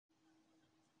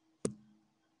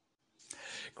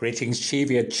Greetings,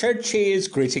 Cheviot churches.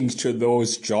 Greetings to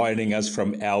those joining us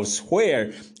from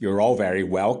elsewhere. You're all very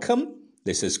welcome.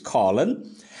 This is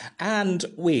Colin, and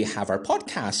we have our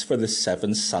podcast for the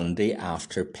seventh Sunday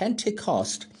after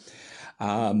Pentecost.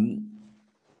 Only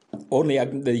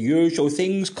the usual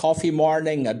things: coffee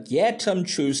morning at Yetton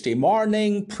Tuesday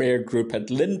morning, prayer group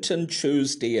at Linton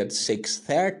Tuesday at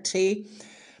 6:30.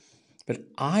 But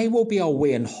I will be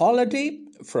away on holiday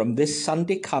from this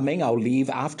Sunday coming. I'll leave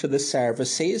after the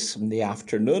services in the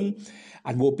afternoon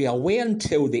and will be away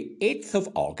until the 8th of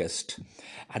August.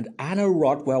 And Anna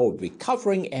Rodwell will be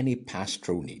covering any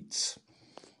pastoral needs.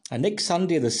 And next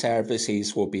Sunday, the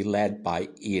services will be led by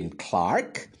Ian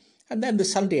Clark, and then the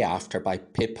Sunday after by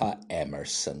Pippa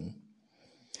Emerson.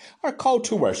 Our call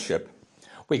to worship: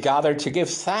 we gather to give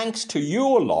thanks to you,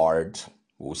 O Lord.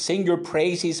 We'll sing your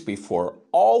praises before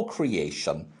all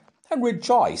creation and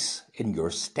rejoice in your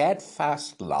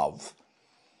steadfast love.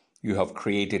 You have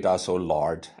created us, O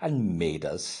Lord, and made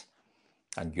us,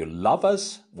 and you love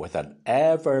us with an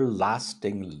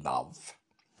everlasting love.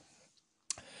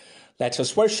 Let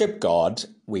us worship God.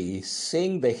 We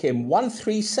sing the hymn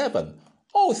 137,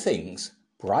 All Things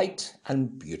Bright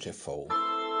and Beautiful.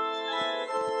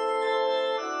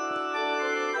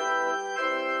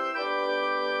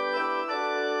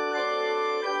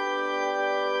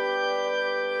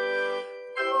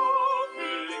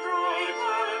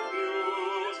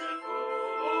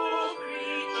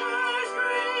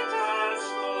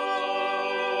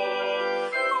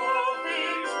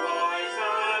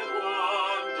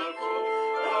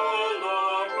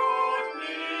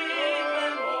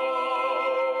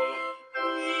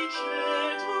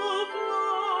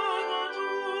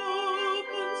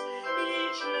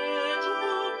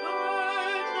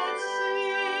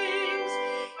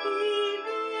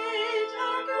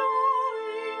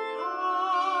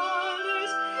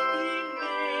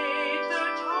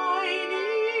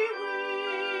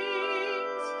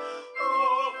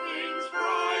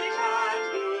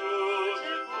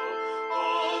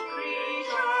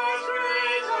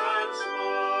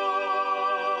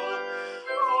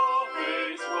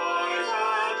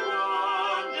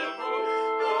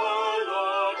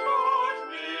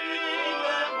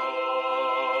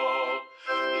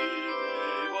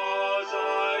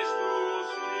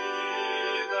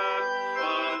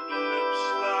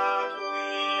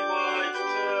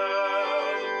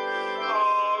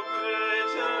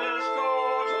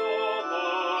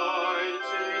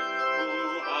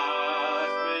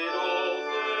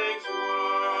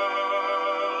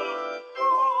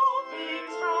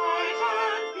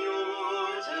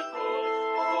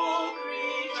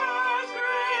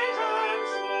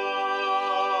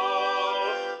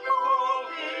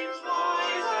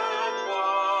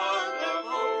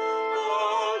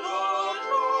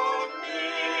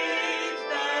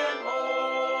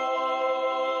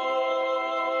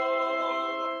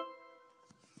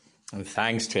 And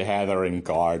thanks to Heather and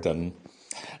Gordon.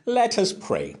 Let us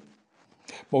pray.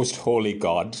 Most holy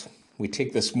God, we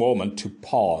take this moment to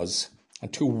pause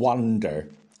and to wonder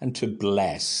and to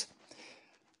bless.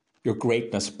 Your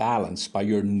greatness balanced by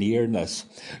your nearness,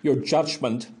 your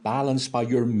judgment balanced by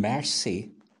your mercy.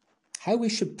 How we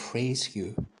should praise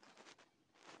you.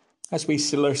 As we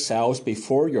still ourselves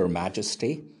before your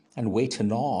majesty and wait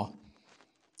in awe,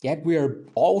 yet we are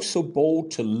also bold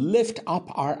to lift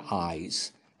up our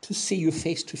eyes to see you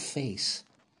face to face.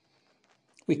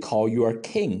 We call you our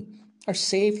King, our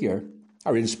Saviour,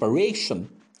 our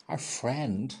inspiration, our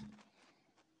friend.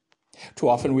 Too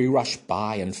often we rush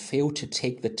by and fail to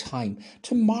take the time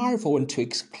to marvel and to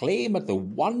exclaim at the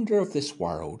wonder of this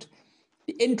world,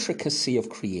 the intricacy of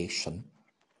creation,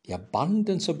 the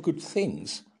abundance of good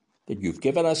things that you've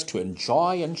given us to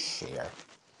enjoy and share.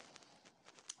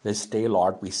 This day,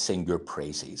 Lord, we sing your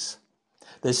praises.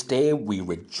 This day we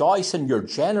rejoice in your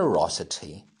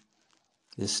generosity.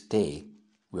 This day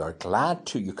we are glad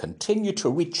to you continue to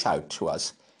reach out to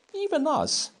us, even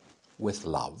us, with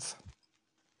love.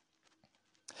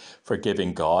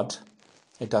 Forgiving God,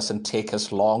 it doesn't take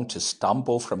us long to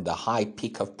stumble from the high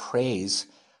peak of praise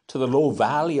to the low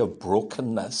valley of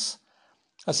brokenness,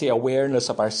 as the awareness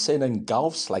of our sin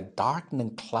engulfs like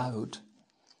darkening cloud.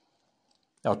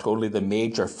 Not only the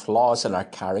major flaws in our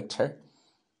character,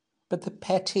 but the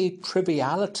petty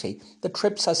triviality that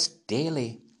trips us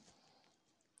daily.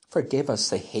 Forgive us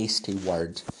the hasty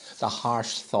word, the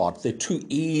harsh thought, the too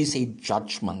easy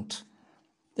judgment,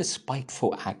 the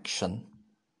spiteful action.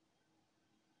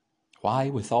 Why,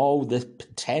 with all the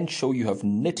potential you have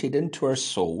knitted into our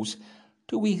souls,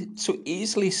 do we so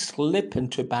easily slip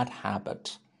into bad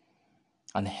habit,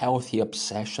 unhealthy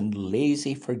obsession,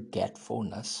 lazy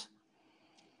forgetfulness?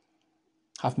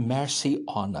 Have mercy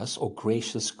on us, O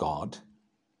gracious God.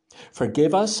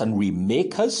 Forgive us and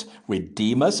remake us,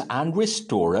 redeem us and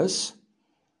restore us.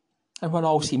 And when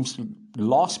all seems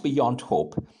lost beyond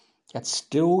hope, yet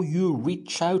still you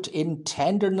reach out in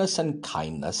tenderness and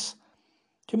kindness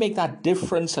to make that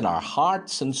difference in our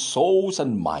hearts and souls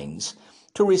and minds,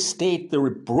 to restate the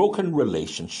broken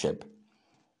relationship,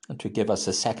 and to give us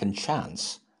a second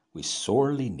chance we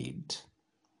sorely need.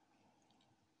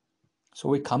 So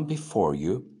we come before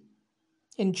you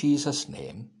in Jesus'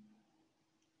 name.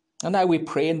 And now we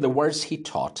pray in the words he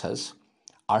taught us,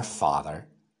 Our Father,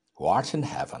 who art in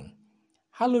heaven,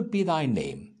 hallowed be thy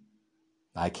name.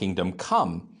 Thy kingdom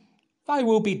come, thy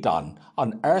will be done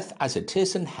on earth as it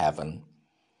is in heaven.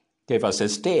 Give us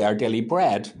this day our daily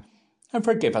bread, and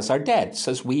forgive us our debts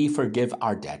as we forgive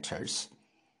our debtors.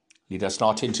 Lead us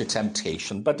not into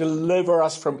temptation, but deliver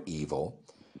us from evil.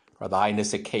 For thine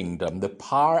is the kingdom, the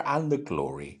power, and the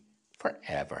glory,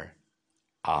 forever.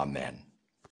 Amen.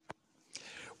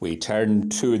 We turn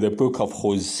to the book of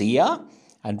Hosea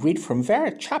and read from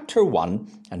chapter 1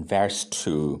 and verse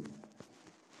 2.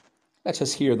 Let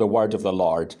us hear the word of the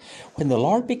Lord. When the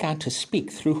Lord began to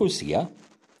speak through Hosea,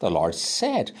 the Lord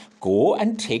said, Go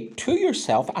and take to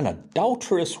yourself an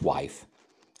adulterous wife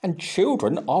and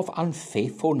children of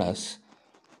unfaithfulness,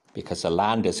 because the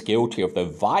land is guilty of the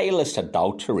vilest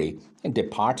adultery in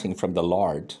departing from the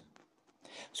Lord.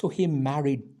 So he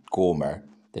married Gomer,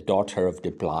 the daughter of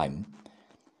Diblaim,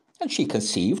 and she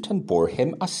conceived and bore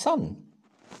him a son.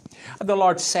 And the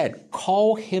Lord said,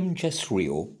 Call him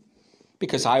Jezreel,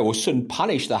 because I will soon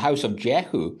punish the house of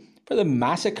Jehu for the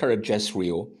massacre of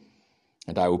Jezreel,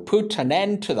 and I will put an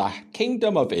end to the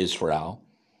kingdom of Israel.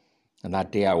 And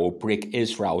that day I will break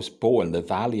Israel's bow in the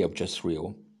valley of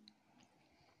Jezreel.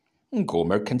 And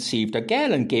Gomer conceived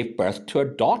again and gave birth to a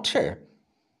daughter.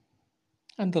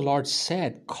 And the Lord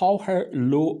said, Call her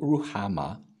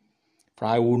Lo-Ruhamah, for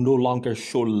I will no longer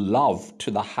show love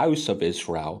to the house of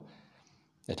Israel,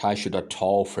 that I should at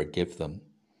all forgive them.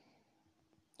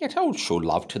 Yet I will show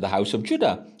love to the house of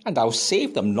Judah, and I will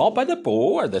save them not by the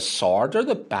bow or the sword or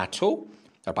the battle,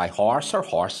 or by horse or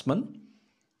horseman,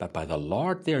 but by the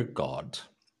Lord their God.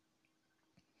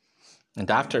 And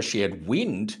after she had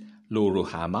weaned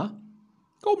Lo-Ruhamah,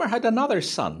 Gomer had another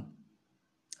son.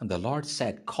 And the Lord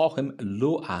said, Call him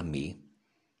Lo-Ammi,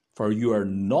 for you are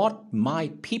not my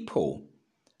people,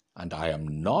 and I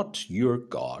am not your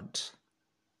God.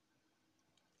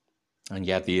 And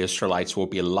yet the Israelites will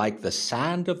be like the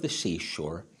sand of the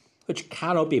seashore, which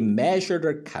cannot be measured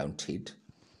or counted.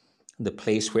 In the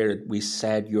place where we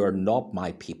said, You are not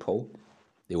my people,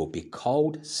 they will be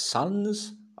called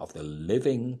sons of the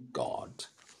living God.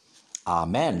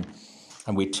 Amen.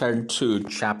 And we turn to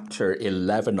chapter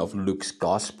 11 of Luke's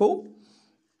Gospel.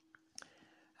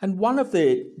 And one of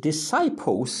the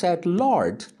disciples said,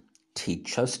 Lord,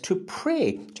 teach us to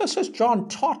pray, just as John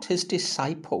taught his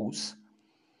disciples.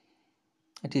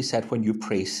 And he said, when you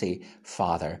pray, say,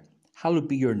 Father, hallowed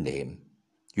be your name.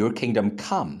 Your kingdom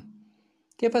come.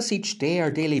 Give us each day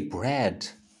our daily bread.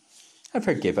 And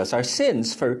forgive us our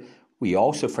sins, for we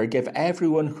also forgive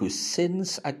everyone who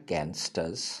sins against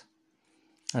us.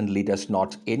 And lead us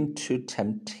not into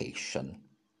temptation.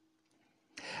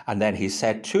 And then he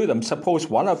said to them, suppose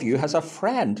one of you has a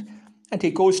friend, and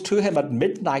he goes to him at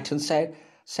midnight and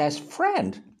says,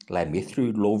 Friend, lend me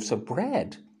 3 loaves of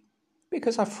bread,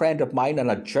 because a friend of mine on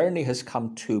a journey has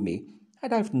come to me,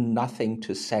 and I have nothing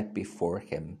to set before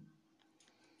him.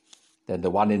 Then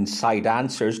the one inside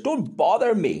answers, Don't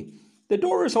bother me. The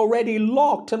door is already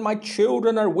locked, and my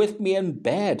children are with me in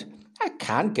bed. I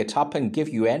can't get up and give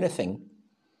you anything.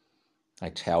 I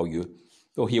tell you,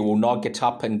 though he will not get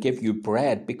up and give you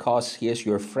bread because he is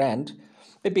your friend,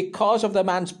 but because of the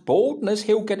man's boldness,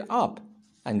 he'll get up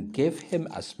and give him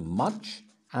as much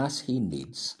as he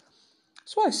needs.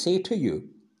 So I say to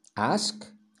you, ask,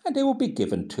 and it will be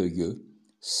given to you.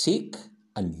 Seek,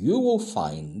 and you will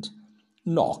find.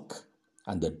 Knock,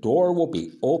 and the door will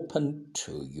be opened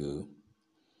to you.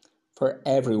 For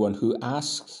everyone who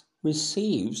asks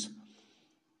receives,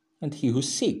 and he who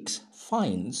seeks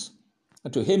finds,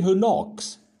 and to him who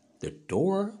knocks, the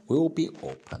door will be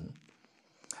open.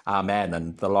 Amen.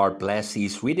 And the Lord bless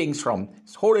these readings from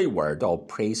his holy word. All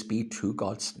praise be to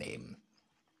God's name.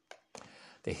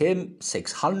 The hymn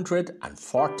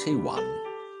 641,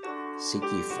 Seek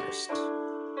Ye First.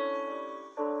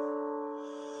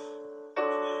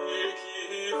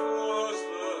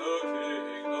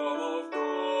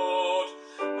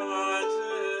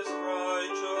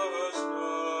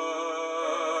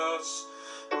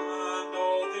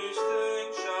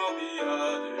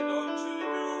 Alleluia,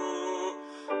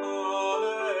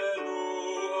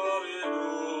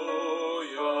 alleluia.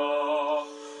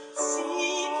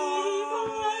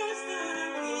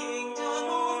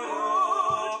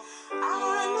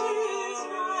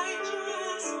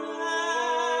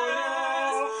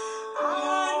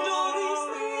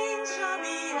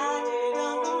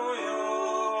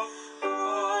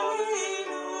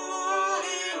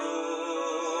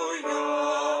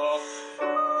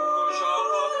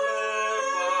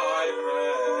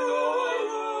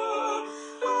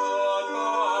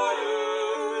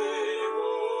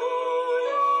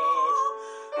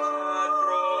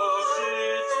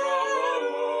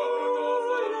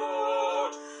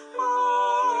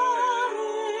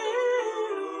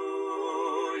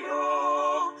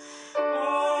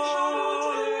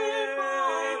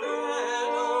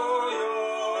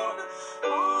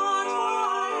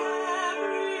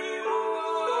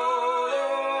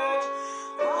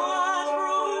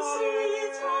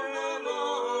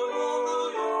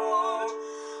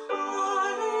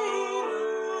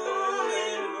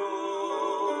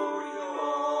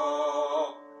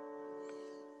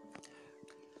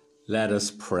 Let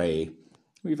us pray.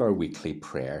 We have our weekly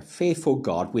prayer. Faithful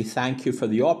God, we thank you for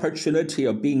the opportunity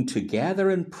of being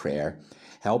together in prayer.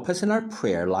 Help us in our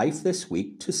prayer life this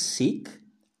week to seek,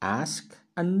 ask,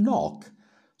 and knock,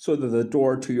 so that the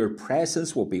door to your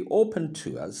presence will be open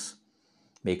to us.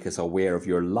 Make us aware of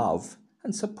your love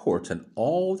and support in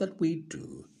all that we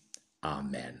do.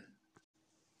 Amen.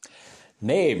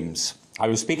 Names. I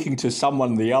was speaking to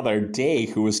someone the other day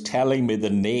who was telling me the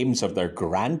names of their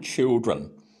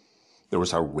grandchildren. There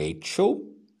was a Rachel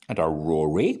and a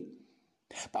Rory,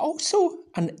 but also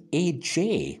an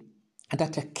AJ and a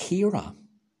Takira.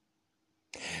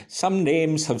 Some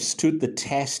names have stood the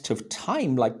test of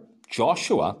time, like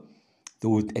Joshua,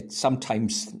 though it's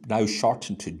sometimes now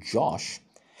shortened to Josh,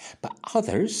 but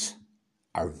others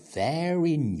are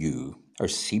very new, or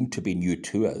seem to be new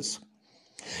to us.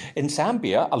 In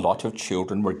Zambia, a lot of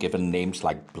children were given names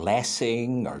like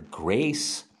Blessing or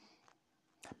Grace,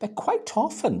 but quite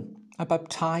often I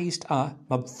baptized a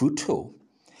Mavuto.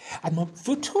 And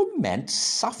Mavuto meant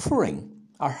suffering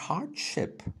or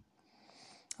hardship.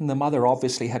 And the mother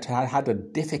obviously had a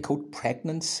difficult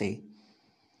pregnancy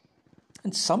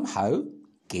and somehow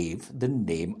gave the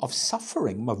name of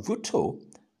suffering, Mavuto,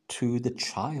 to the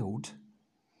child.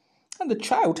 And the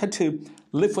child had to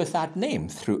live with that name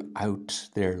throughout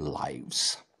their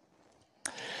lives.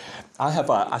 I have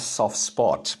a soft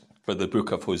spot for the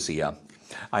book of Hosea.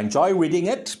 I enjoy reading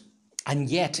it,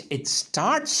 and yet it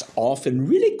starts off in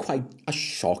really quite a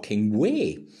shocking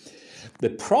way. The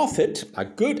prophet, a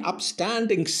good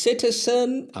upstanding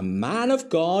citizen, a man of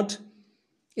God,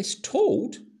 is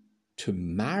told to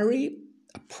marry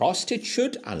a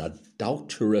prostitute and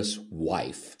adulterous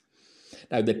wife.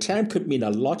 Now, the term could mean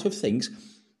a lot of things,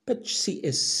 but she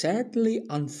is certainly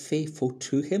unfaithful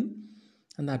to him,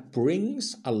 and that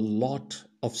brings a lot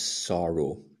of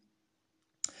sorrow.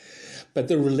 But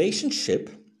the relationship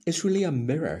is really a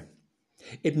mirror.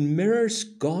 It mirrors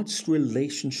God's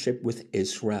relationship with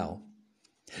Israel.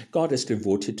 God is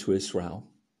devoted to Israel.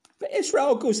 But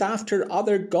Israel goes after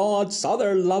other gods,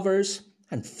 other lovers,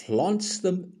 and flaunts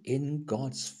them in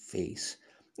God's face.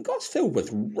 God's filled with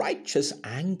righteous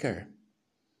anger.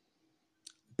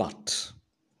 But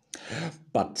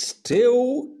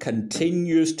still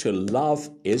continues to love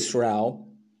Israel,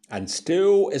 and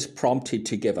still is prompted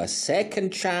to give a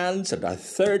second chance and a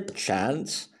third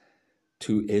chance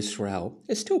to Israel.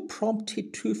 Is still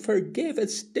prompted to forgive.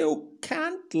 It still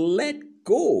can't let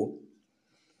go.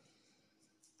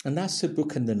 And that's the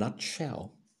book in the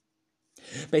nutshell.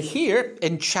 But here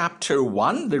in chapter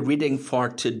 1, the reading for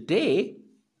today,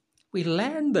 we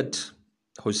learn that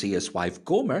Hosea's wife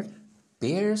Gomer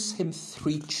bears him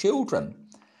 3 children,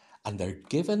 and they're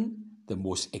given the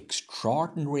most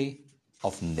extraordinary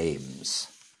of names.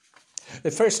 The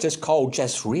first is called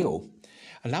Jezreel,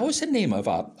 and that was the name of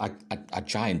a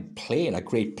giant plain, a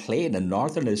great plain in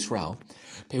northern Israel.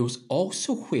 But it was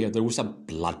also where there was a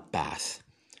bloodbath,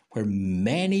 where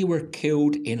many were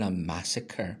killed in a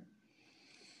massacre.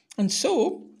 And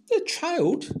so the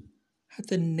child had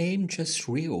the name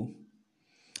Jezreel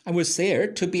and was there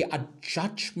to be a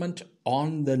judgment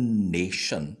on the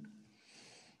nation.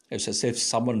 It's as if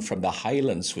someone from the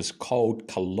Highlands was called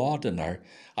Culloden, or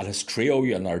an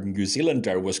Australian or New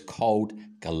Zealander was called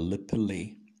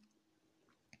Gallipoli.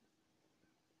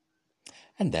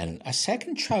 And then a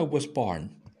second child was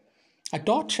born, a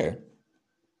daughter.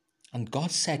 And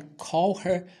God said, call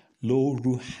her Lo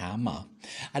Ruhamah.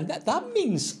 And that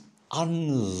means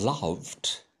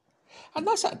unloved. And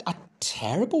that's a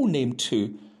terrible name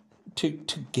to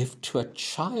give to a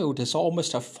child. It's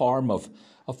almost a form of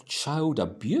child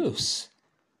abuse,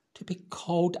 to be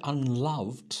called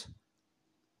unloved.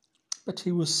 But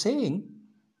he was saying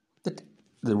that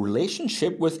the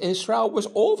relationship with Israel was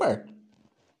over.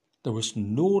 There was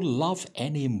no love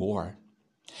anymore.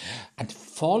 And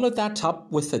followed that up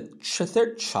with the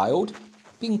third child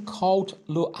being called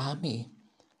Lo Ami,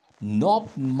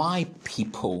 not my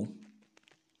people.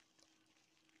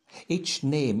 Each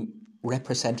name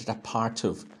represented a part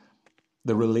of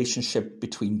the relationship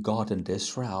between God and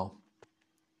Israel.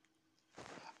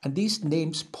 And these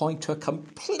names point to a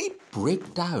complete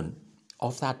breakdown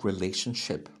of that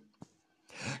relationship.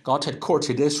 God had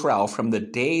courted Israel from the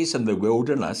days in the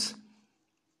wilderness,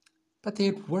 but they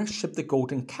had worshipped the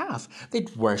golden calf.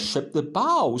 They'd worshipped the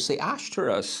Baals, the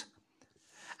Ashtoreths.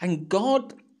 And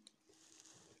God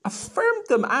affirmed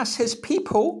them as his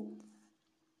people,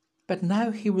 but now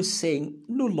he was saying,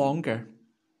 no longer.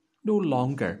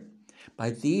 By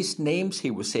these names,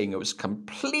 he was saying it was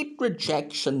complete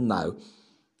rejection now,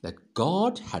 that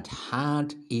God had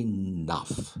had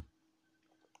enough.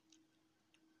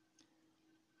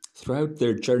 Throughout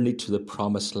their journey to the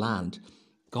promised land,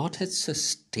 God had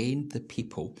sustained the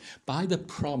people by the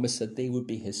promise that they would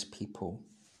be his people.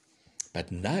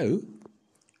 But now,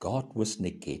 God was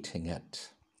negating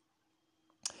it.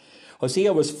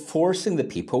 Hosea was forcing the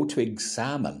people to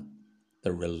examine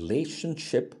their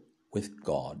relationship with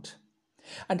God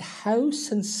and how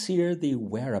sincere they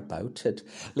were about it.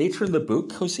 Later in the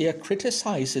book, Hosea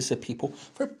criticizes the people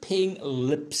for paying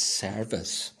lip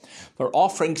service, for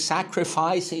offering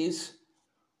sacrifices,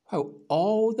 while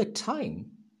all the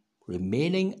time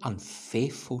remaining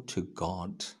unfaithful to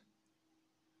God.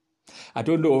 I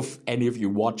don't know if any of you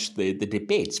watched the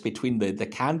debates between the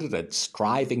candidates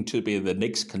striving to be the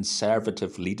next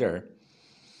conservative leader.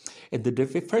 In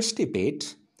the first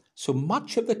debate, so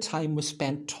much of the time was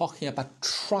spent talking about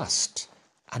trust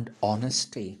and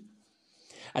honesty.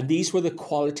 And these were the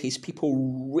qualities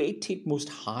people rated most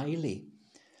highly.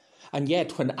 And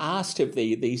yet, when asked if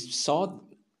they saw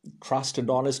trust and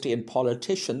honesty in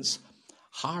politicians,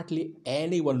 hardly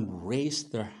anyone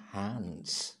raised their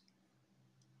hands.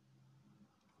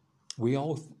 We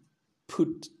all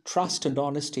put trust and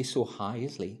honesty so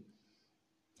highly.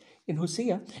 In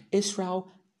Hosea,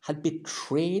 Israel had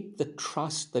betrayed the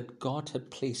trust that God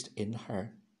had placed in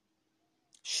her.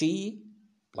 She,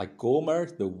 like Gomer,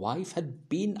 the wife, had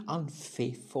been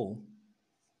unfaithful.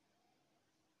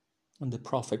 And the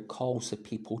prophet calls the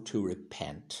people to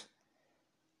repent,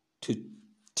 to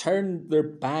turn their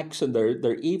backs on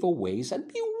their evil ways and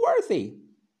be worthy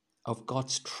of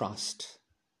God's trust.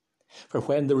 For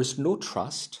when there is no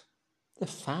trust, the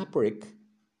fabric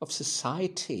of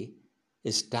society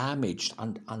is damaged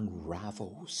and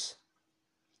unravels.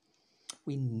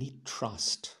 We need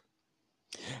trust.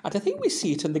 And I think we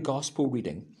see it in the gospel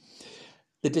reading.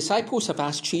 The disciples have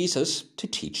asked Jesus to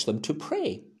teach them to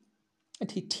pray.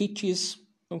 And he teaches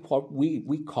what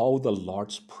we call the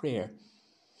Lord's Prayer.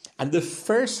 And the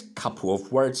first couple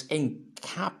of words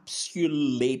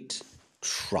encapsulate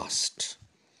trust.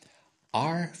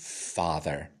 Our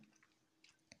Father.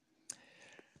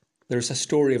 There's a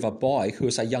story of a boy who,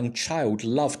 as a young child,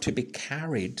 loved to be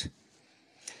carried.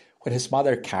 When his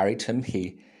mother carried him,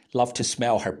 he loved to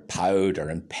smell her powder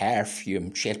and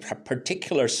perfume. She had a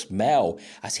particular smell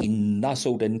as he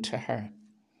nuzzled into her.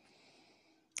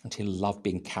 And he loved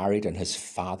being carried on his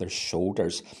father's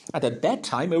shoulders. And at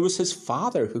bedtime, it was his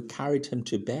father who carried him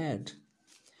to bed.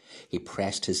 He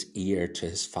pressed his ear to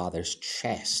his father's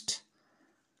chest.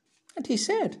 And he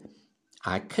said,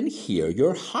 "I can hear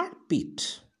your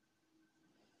heartbeat."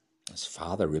 His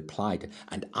father replied,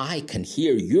 "And I can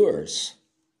hear yours."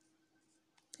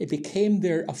 It became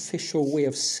their official way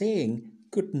of saying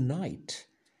good night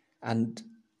and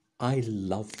 "I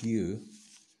love you."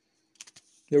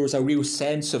 There was a real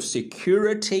sense of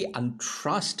security and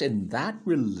trust in that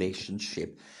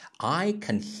relationship. I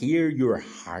can hear your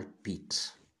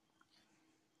heartbeat.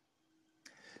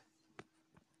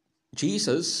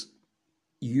 Jesus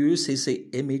uses the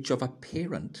image of a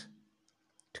parent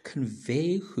to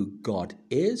convey who God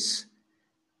is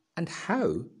and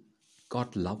how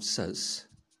God loves us.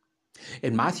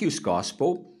 In Matthew's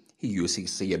Gospel, he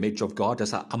uses the image of God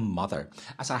as a mother,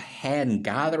 as a hen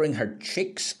gathering her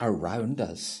chicks around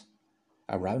us,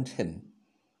 around him.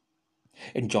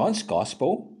 In John's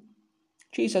Gospel,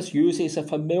 Jesus uses a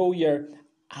familiar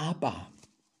Abba,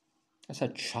 as a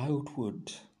child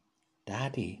would,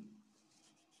 Daddy.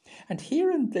 And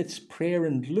here in this prayer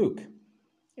in Luke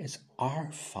is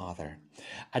our Father.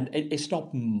 And it's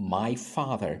not my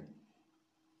Father,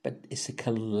 but it's a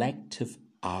collective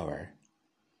our.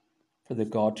 For the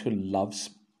God who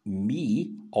loves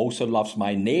me also loves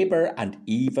my neighbor and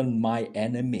even my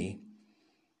enemy.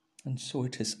 And so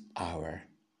it is our.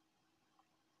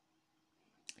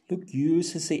 Luke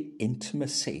uses the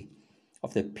intimacy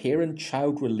of the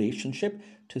parent-child relationship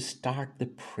to start the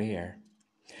prayer.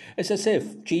 It's as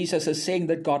if Jesus is saying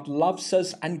that God loves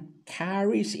us and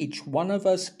carries each one of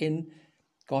us in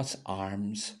God's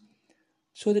arms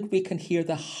so that we can hear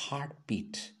the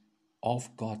heartbeat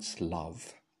of God's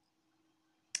love.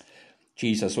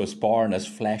 Jesus was born as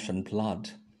flesh and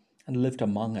blood and lived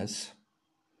among us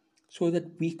so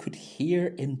that we could hear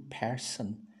in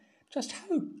person just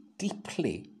how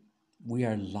deeply we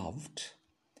are loved.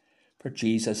 For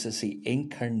Jesus is the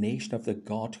incarnation of the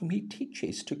God whom he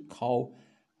teaches to call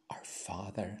our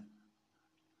Father.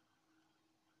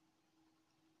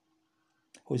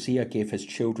 Hosea gave his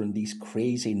children these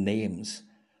crazy names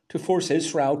to force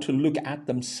Israel to look at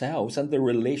themselves and their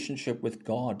relationship with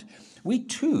God. We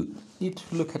too need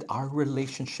to look at our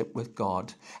relationship with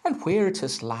God and where it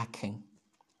is lacking.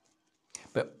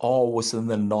 But always in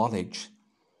the knowledge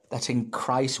that in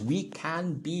Christ we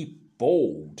can be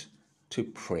bold to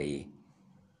pray,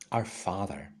 Our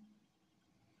Father,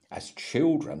 as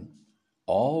children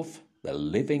of the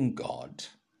living God.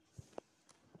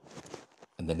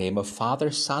 In the name of Father,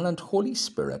 Son, and Holy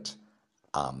Spirit.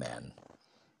 Amen.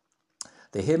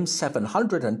 The hymn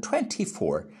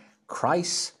 724,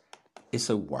 Christ is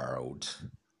a World.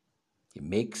 He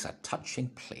makes a touching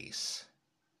place.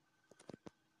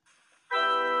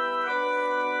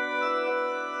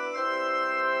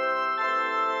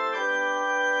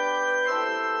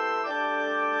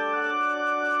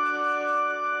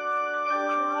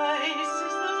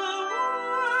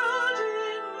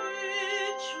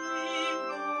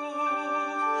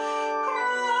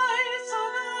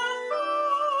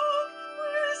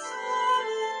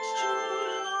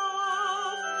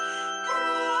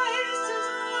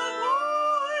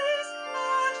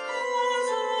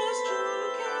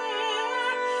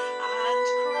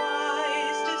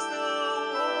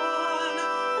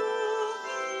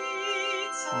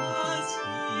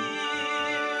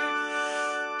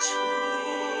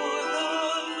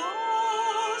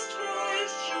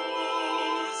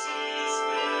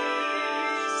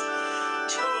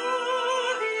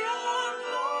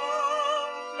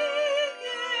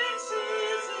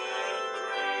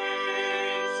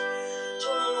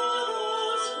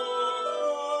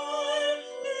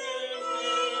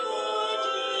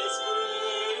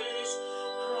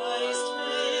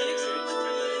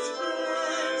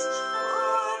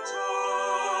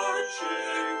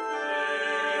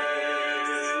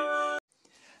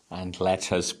 And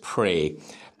let us pray.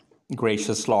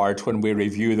 Gracious Lord, when we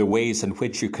review the ways in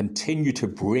which you continue to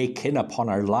break in upon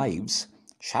our lives,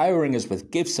 showering us with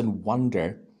gifts and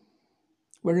wonder,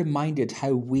 we're reminded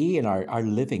how we in our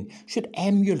living should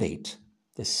emulate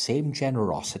the same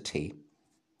generosity.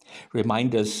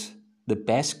 Remind us the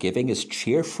best giving is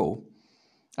cheerful,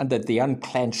 and that the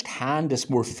unclenched hand is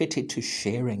more fitted to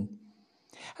sharing.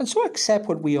 And so accept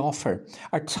what we offer,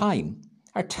 our time,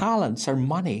 our talents, our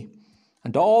money,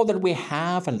 and all that we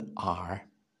have and are,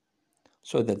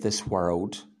 so that this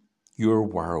world, your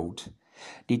world,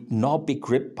 need not be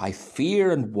gripped by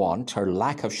fear and want, or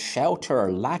lack of shelter,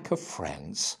 or lack of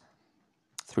friends.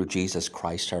 Through Jesus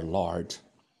Christ our Lord.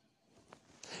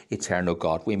 Eternal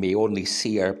God, we may only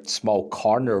see a small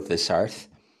corner of this earth,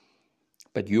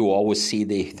 but you always see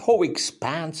the whole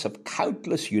expanse of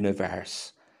countless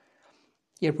universe.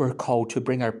 Yet we're called to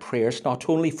bring our prayers not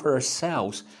only for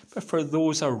ourselves, but for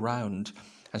those around.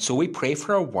 And so we pray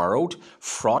for a world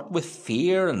fraught with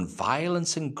fear and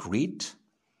violence and greed.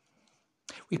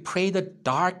 We pray that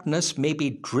darkness may be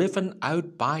driven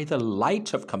out by the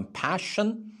light of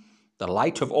compassion, the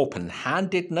light of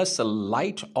open-handedness, the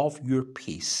light of your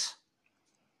peace.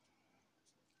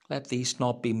 Let these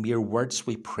not be mere words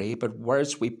we pray, but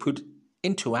words we put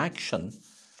into action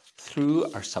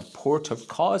through our support of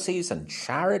causes and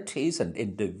charities and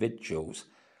individuals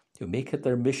who make it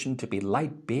their mission to be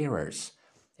light bearers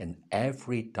in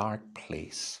every dark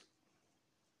place.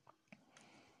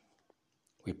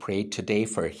 We pray today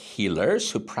for healers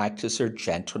who practice their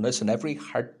gentleness in every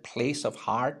hurt place of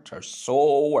heart or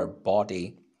soul or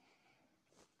body.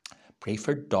 Pray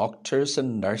for doctors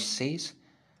and nurses.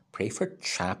 Pray for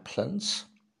chaplains.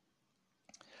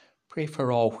 Pray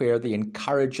for all where the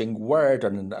encouraging word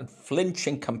and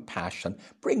unflinching compassion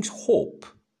brings hope,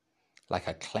 like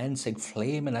a cleansing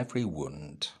flame in every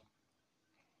wound.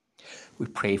 We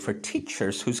pray for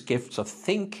teachers whose gifts of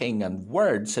thinking and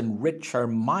words enrich our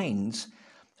minds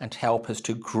and help us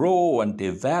to grow and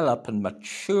develop and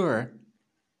mature.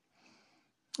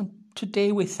 And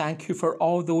today we thank you for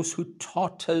all those who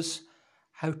taught us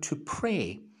how to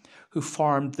pray, who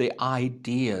formed the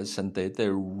ideas and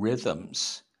the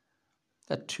rhythms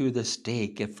that to this day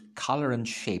give colour and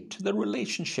shape to the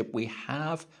relationship we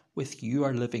have with you,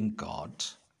 our living God.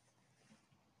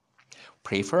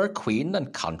 Pray for our Queen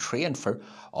and country and for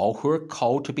all who are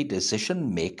called to be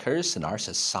decision makers in our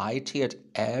society at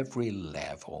every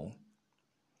level.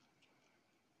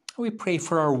 We pray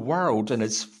for our world and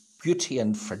its beauty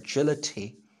and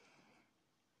fragility,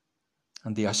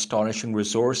 and the astonishing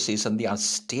resources and the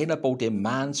unsustainable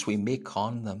demands we make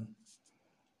on them.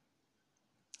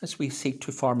 As we seek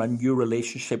to form a new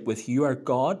relationship with you, our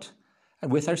God,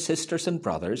 and with our sisters and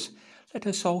brothers, let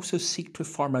us also seek to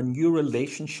form a new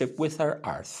relationship with our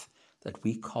earth that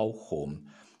we call home,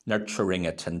 nurturing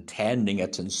it and tending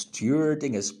it and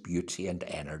stewarding its beauty and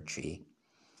energy,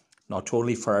 not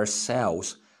only for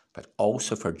ourselves, but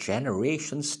also for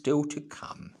generations still to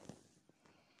come.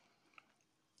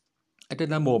 And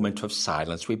in a moment of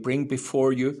silence, we bring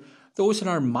before you those in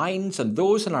our minds and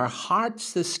those in our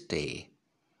hearts this day,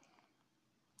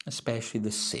 especially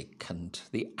the sick and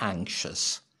the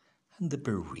anxious and the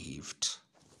bereaved.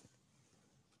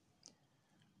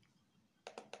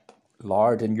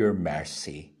 Lord, in your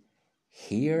mercy,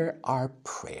 hear our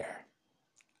prayer.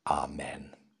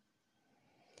 Amen.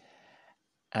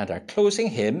 And our closing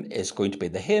hymn is going to be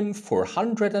the hymn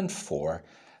 404,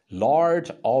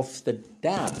 Lord of the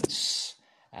Dance.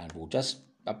 And we'll just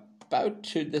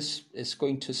this is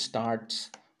going to start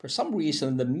for some reason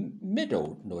in the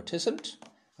middle. No, it isn't.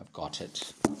 I've got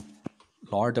it.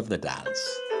 Lord of the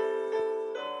Dance.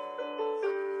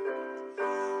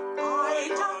 I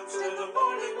danced in the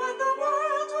morning when the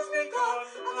world was begun,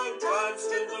 and I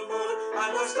danced in the moon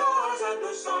and the stars and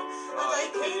the sun, and I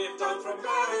came down from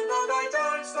heaven and I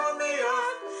danced on the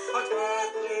earth. At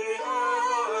Bethlehem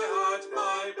I had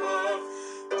my birth.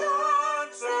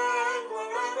 Dancing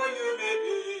wherever you may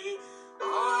be,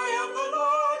 I am the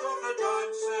Lord of the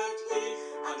dance, said he,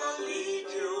 and I'll lead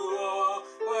you all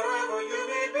wherever you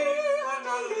may be, and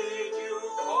I'll lead you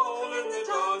all in the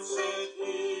dance, said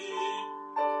he.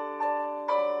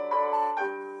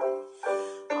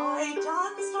 I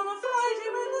danced on a Friday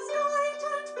when the sky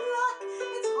turned black.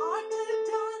 It's hard to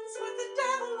dance with the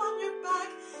devil on your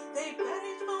back. They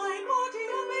buried my body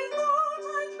and they thought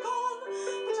I'd gone,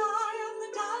 but I am the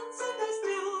dance and I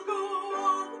still go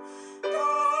on.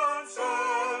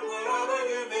 Dancing wherever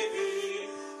you may be,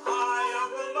 I am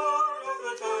the Lord of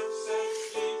the dance, said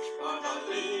he, and I'll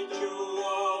lead you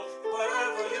all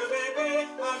wherever you may be,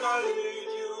 and I'll lead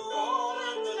you all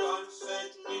in the dance,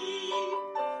 said he.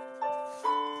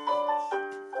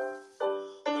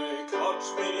 They cut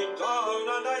me down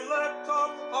and I leapt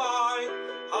up high.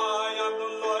 I am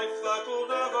the life that will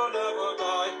never, never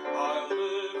die. I'll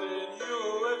live in you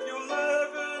if you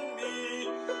live in me.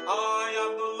 I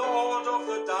am the Lord of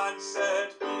the dance, said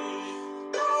he.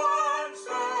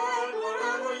 Dancing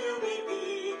wherever you may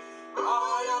be,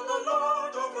 I am the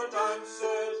Lord of the dance,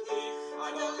 said he,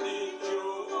 and I'll lead you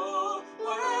all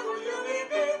wherever you may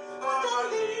be, and I'll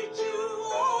lead you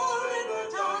all in the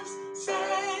dance,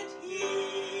 said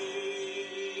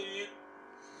he.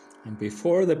 And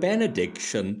before the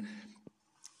benediction,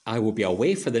 I will be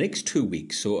away for the next 2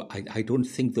 weeks, so I don't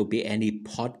think there'll be any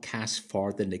podcast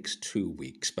for the next 2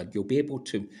 weeks, but you'll be able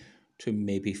to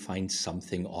maybe find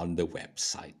something on the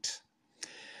website.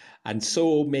 And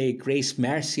so may grace,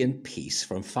 mercy, and peace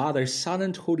from Father, Son,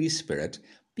 and Holy Spirit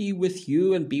be with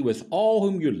you and be with all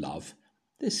whom you love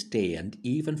this day and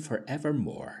even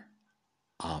forevermore.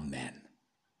 Amen.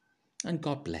 And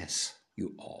God bless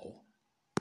you all.